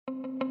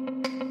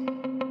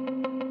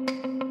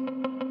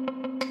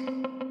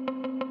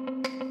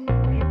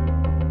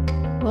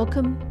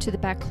Welcome to The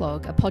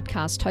Backlog, a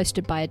podcast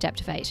hosted by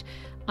Adaptivate.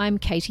 I'm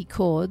Katie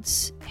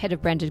Cords, Head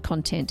of Branded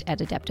Content at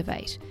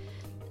Adaptivate.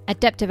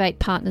 Adaptivate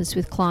partners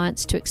with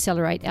clients to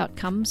accelerate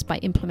outcomes by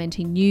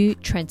implementing new,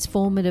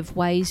 transformative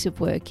ways of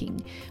working.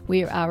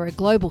 We are a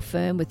global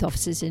firm with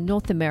offices in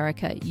North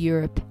America,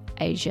 Europe,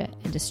 Asia,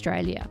 and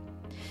Australia.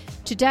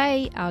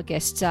 Today, our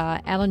guests are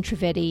Alan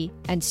Trivedi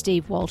and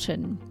Steve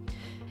Walton.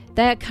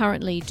 They are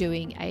currently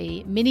doing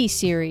a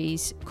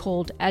mini-series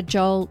called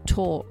Agile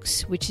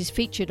Talks, which is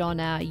featured on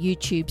our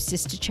YouTube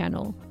sister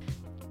channel.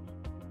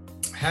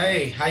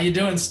 Hey, how you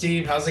doing,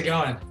 Steve? How's it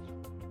going?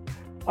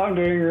 I'm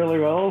doing really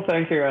well.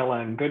 Thank you,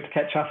 Alan. Good to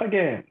catch up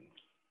again.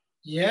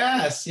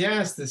 Yes,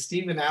 the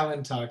Steve and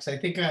Alan talks. I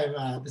think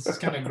this is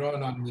kind of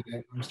growing on me.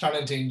 I'm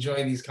starting to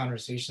enjoy these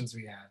conversations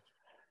we have.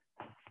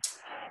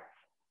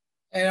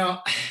 You know,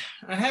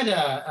 I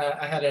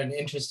had an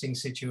interesting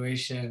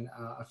situation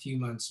a few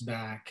months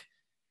back.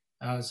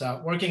 I was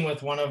working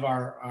with one of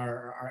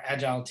our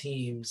Agile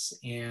teams,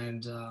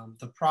 and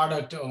the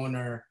product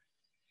owner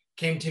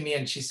came to me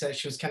and she said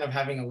she was kind of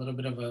having a little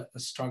bit of a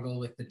struggle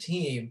with the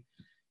team.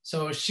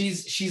 So she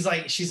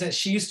said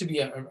she used to be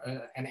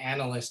an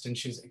analyst, and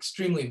she's an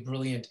extremely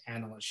brilliant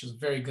analyst. She was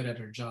very good at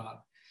her job.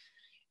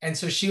 And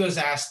so she was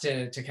asked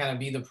to kind of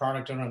be the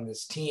product owner on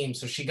this team.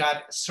 So she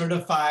got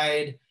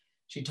certified.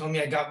 She told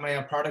me I got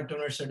my product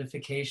owner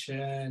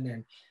certification,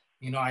 and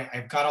you know,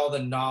 I've got all the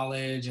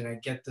knowledge and I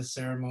get the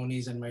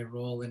ceremonies and my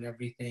role and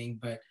everything.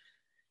 But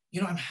you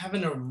know, I'm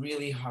having a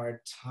really hard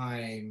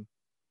time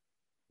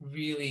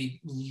really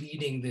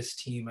leading this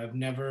team. I've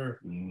never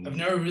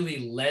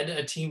really led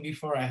a team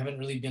before. I haven't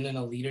really been in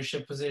a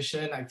leadership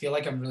position. I feel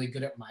like I'm really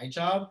good at my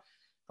job,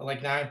 but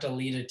like now I have to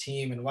lead a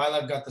team. And while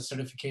I've got the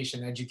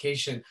certification,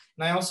 education,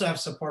 and I also have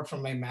support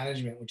from my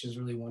management, which is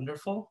really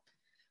wonderful.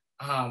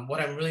 What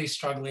I'm really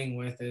struggling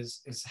with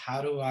is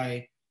how do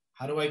I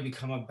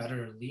become a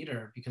better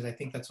leader? Because I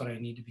think that's what I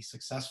need to be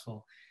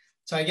successful.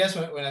 So I guess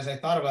when as I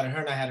thought about it,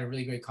 her and I had a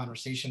really great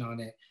conversation on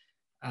it.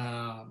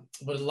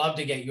 Would love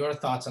to get your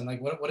thoughts on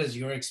like what has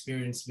your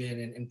experience been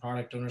in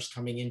product owners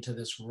coming into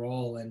this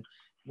role, and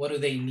what do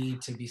they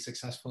need to be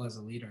successful as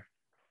a leader?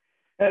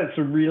 That's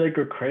a really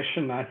good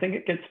question. I think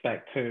it gets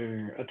back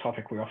to a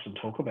topic we often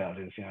talk about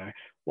is, you know,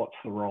 what's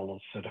the role of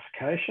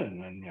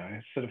certification? And, you know,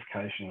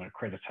 certification and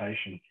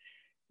accreditation,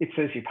 it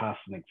says you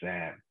passed an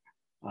exam.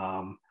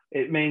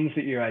 It means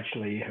that you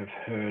actually have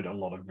heard a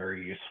lot of very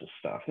useful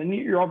stuff. And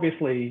you're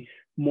obviously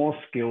more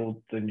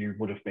skilled than you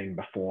would have been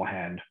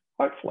beforehand,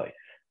 hopefully.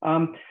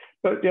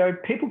 But, you know,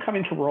 people come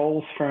into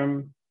roles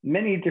from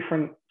many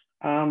different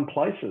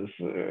places.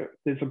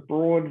 There's a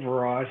broad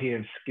variety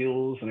of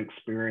skills and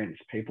experience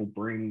people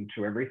bring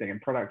to everything.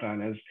 And product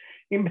owners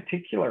in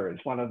particular is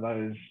one of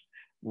those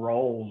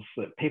roles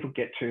that people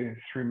get to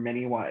through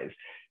many ways.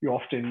 You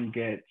often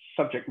get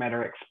subject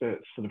matter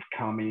experts that have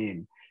come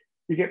in.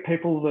 You get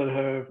people that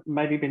have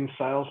maybe been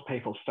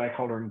salespeople,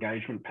 stakeholder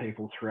engagement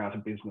people throughout a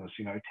business,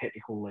 you know,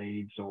 technical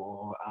leads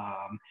or,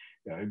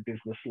 you know,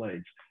 business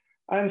leads.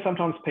 And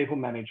sometimes people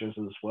managers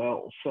as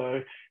well.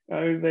 So, you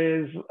know,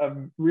 there's a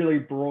really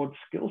broad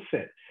skill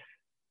set.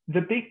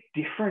 The big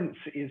difference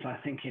is, I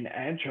think, in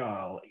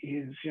Agile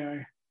is, you know,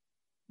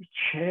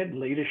 shared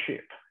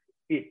leadership.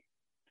 It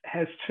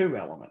has two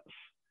elements.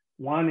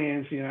 One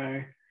is, you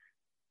know,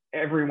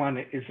 everyone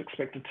is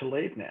expected to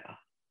lead now.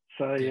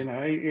 So, you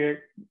know,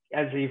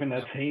 as even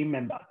a team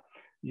member,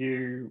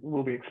 you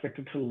will be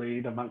expected to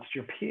lead amongst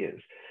your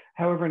peers.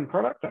 However, in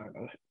product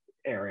owner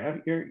area,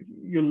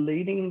 you're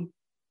leading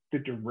the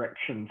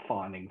direction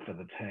finding for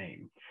the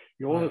team.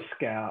 You're the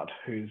scout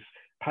who's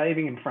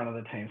paving in front of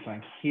the team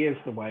saying, here's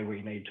the way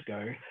we need to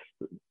go.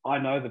 I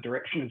know the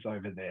direction is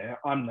over there.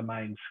 I'm the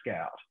main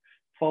scout.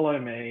 Follow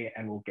me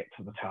and we'll get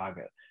to the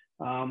target.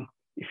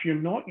 If you're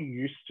not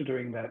used to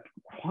doing that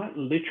quite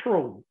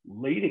literal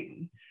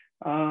leading,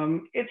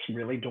 it's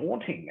really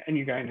daunting and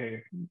you're going to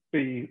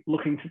be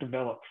looking to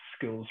develop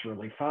skills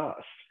really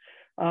fast.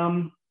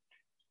 The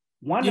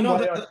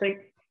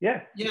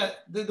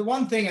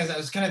one thing is I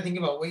was kind of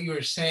thinking about what you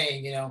were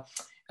saying, you know,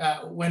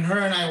 when her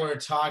and I were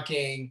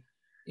talking,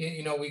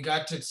 you know, we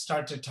got to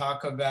start to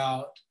talk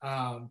about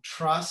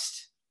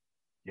trust.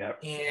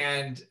 Yep.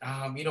 And,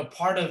 you know,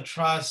 part of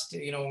trust,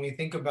 you know, when we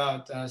think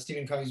about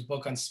Stephen Covey's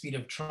book on Speed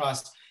of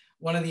Trust,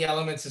 one of the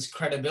elements is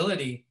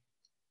credibility.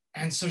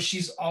 And so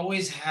she's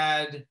always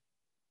had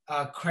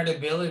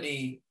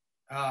credibility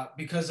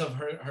because of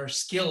her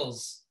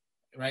skills,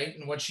 right?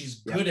 And what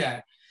she's good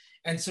at.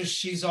 And so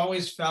she's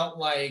always felt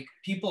like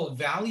people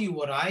value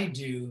what I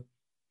do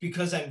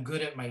because I'm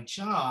good at my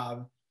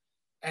job.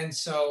 And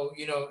so,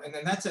 you know, and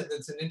then that's an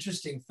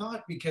interesting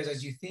thought, because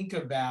as you think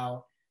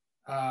about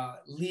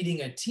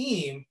leading a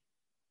team,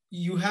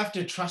 you have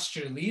to trust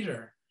your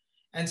leader.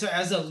 And so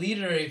as a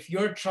leader, if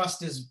your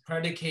trust is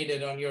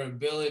predicated on your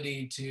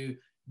ability to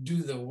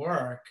do the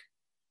work,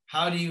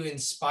 how do you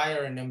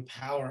inspire and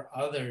empower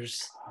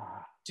others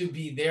to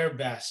be their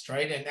best,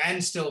 right?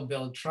 And still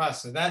build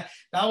trust. So that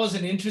was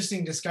an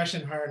interesting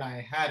discussion her and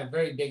I had, a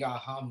very big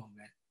aha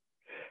moment.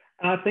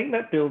 I think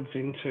that builds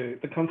into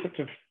the concept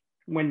of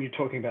when you're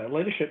talking about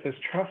leadership, there's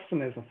trust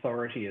and there's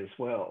authority as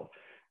well.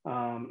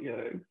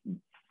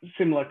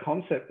 Similar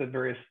concept of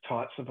various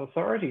types of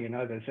authority.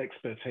 There's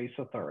expertise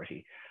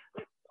authority.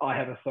 I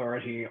have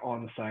authority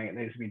on saying it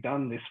needs to be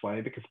done this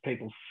way because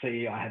people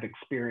see I have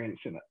experience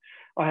in it.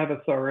 I have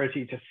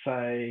authority to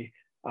say,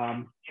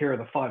 here are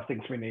the 5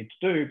 things we need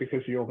to do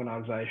because the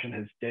organisation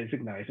has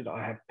designated.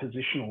 I have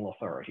positional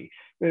authority.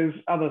 There's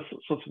other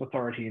sorts of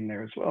authority in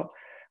there as well.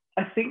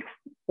 I think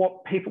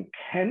what people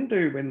can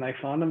do when they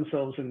find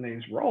themselves in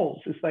these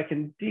roles is they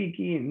can dig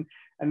in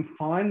and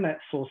find that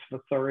source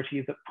of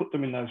authority that put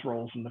them in those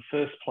roles in the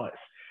first place.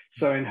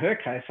 So in her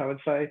case, I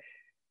would say,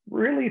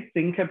 really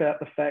think about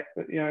the fact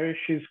that,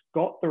 she's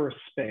got the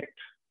respect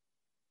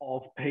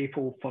of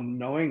people for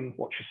knowing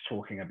what she's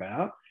talking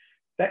about.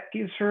 That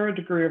gives her a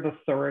degree of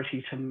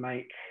authority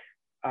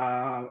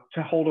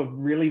to hold a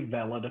really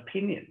valid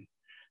opinion.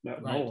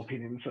 Not all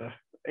opinions are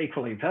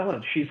equally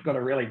valid. She's got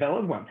a really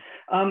valid one.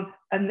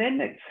 And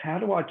then it's how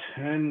do I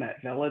turn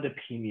that valid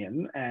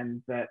opinion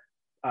and that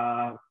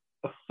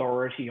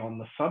authority on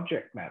the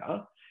subject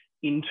matter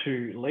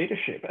into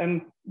leadership?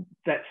 And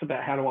that's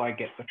about how do I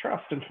get the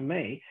trust? And for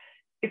me,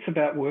 it's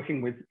about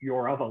working with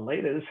your other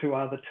leaders who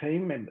are the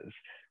team members,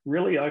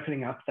 really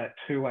opening up that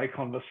two-way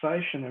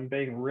conversation and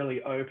being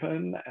really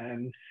open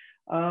and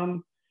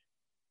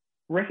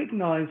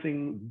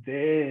recognizing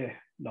their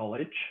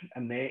knowledge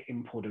and their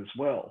input as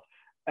well.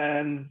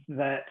 And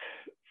that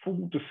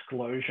full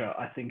disclosure,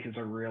 I think, is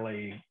a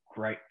really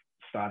great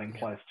starting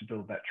place to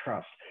build that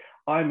trust.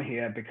 I'm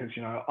here because,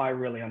 I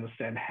really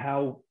understand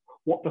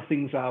what the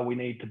things are we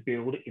need to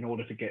build in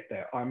order to get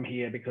there. I'm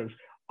here because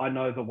I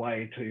know the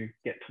way to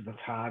get to the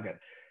target.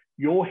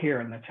 You're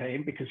here in the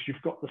team because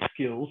you've got the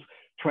skills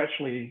to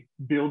actually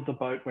build the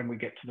boat when we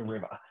get to the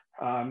river.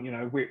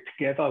 We're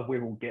together, we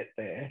will get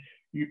there.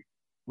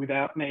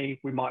 Without me,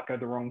 we might go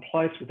the wrong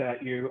place.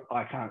 Without you,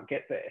 I can't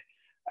get there.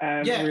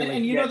 And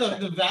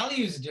the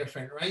value is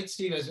different, right,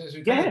 Steve? As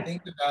we kind of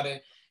think about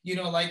it,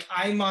 like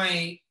I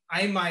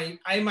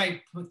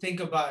might think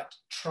about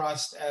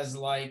trust as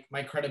like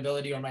my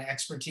credibility or my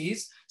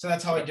expertise. So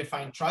that's how I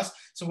define trust.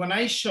 So when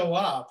I show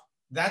up,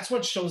 that's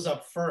what shows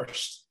up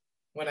first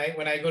when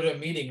I go to a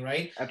meeting,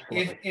 right?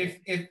 Absolutely.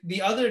 If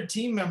the other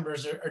team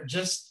members are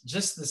just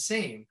the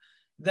same,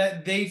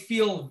 that they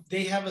feel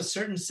they have a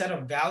certain set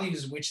of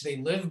values which they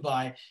live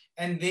by,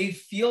 and they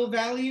feel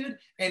valued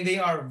and they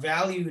are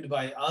valued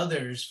by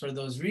others for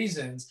those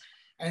reasons.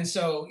 And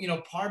so,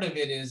 part of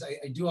it is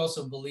I do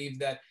also believe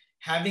that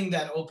having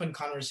that open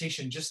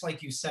conversation, just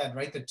like you said,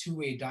 right, the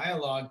two-way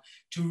dialogue,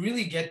 to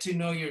really get to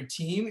know your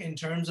team in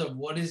terms of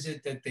what is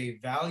it that they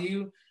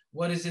value,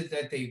 what is it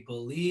that they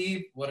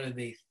believe, what are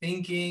they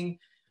thinking,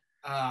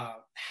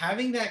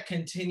 having that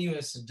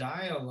continuous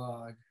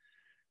dialogue.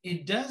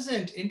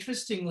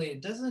 Interestingly,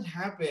 it doesn't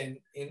happen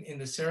in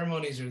the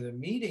ceremonies or the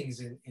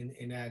meetings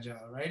in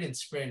Agile, right? In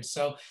Sprint.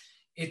 So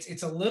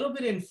it's a little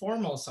bit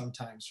informal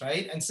sometimes,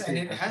 right? And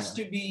it has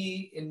to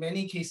be, in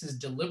many cases,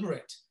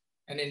 deliberate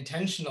and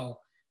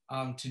intentional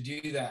to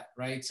do that,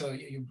 right? So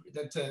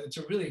it's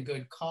a really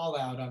good call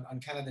out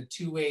on kind of the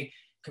two-way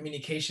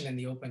communication and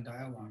the open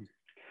dialogue.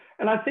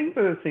 And I think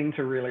the thing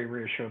to really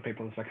reassure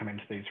people as they come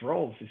into these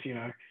roles is,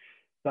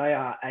 they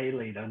are a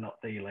leader, not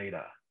the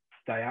leader.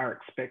 They are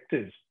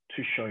expected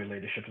to show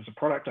leadership. As a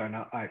product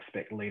owner, I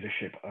expect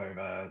leadership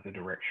over the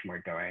direction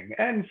we're going.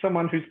 And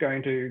someone who's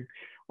going to,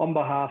 on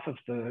behalf of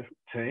the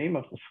team,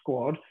 of the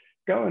squad,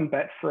 go and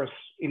bat for us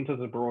into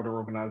the broader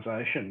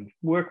organisation,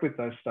 work with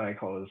those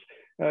stakeholders,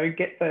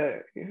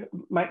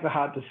 make the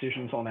hard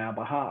decisions on our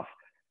behalf.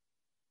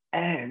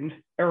 And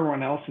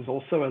everyone else is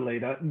also a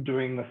leader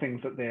doing the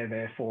things that they're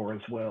there for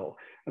as well.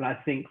 And I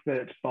think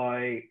that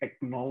by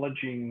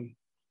acknowledging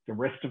the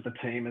rest of the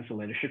team as a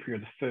leadership, you're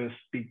the first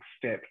big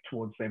step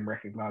towards them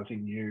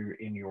recognizing you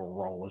in your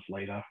role as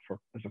leader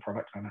as a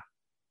product owner.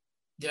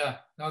 Yeah,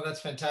 no,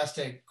 that's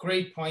fantastic.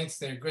 Great points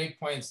there. Great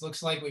points.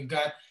 Looks like we've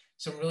got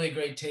some really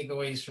great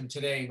takeaways from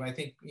today. But I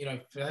think,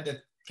 if I had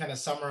to kind of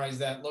summarize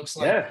that, looks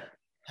like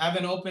have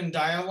an open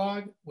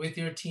dialogue with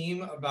your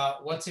team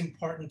about what's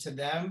important to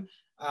them,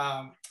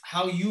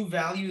 how you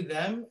value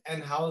them,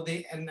 and how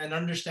they and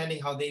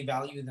understanding how they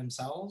value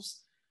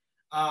themselves.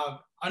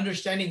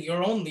 Understanding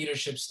your own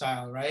leadership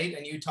style, right?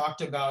 And you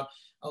talked about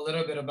a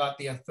little bit about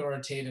the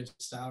authoritative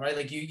style, right?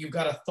 Like you've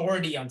got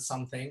authority on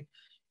something.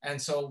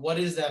 And so what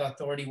is that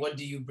authority? What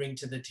do you bring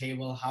to the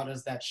table? How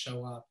does that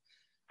show up?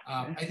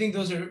 I think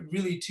those are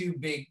really two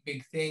big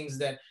things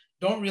that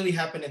don't really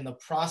happen in the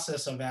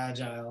process of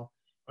Agile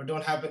or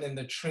don't happen in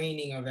the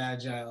training of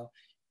Agile,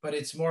 but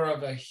it's more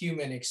of a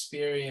human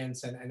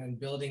experience and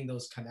building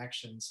those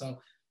connections. So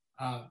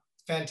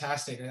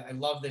fantastic. I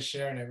love this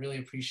share and I really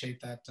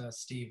appreciate that,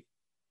 Steve.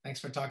 Thanks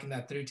for talking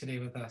that through today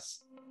with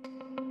us.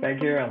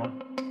 Thank you,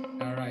 Alan.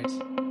 All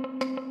right.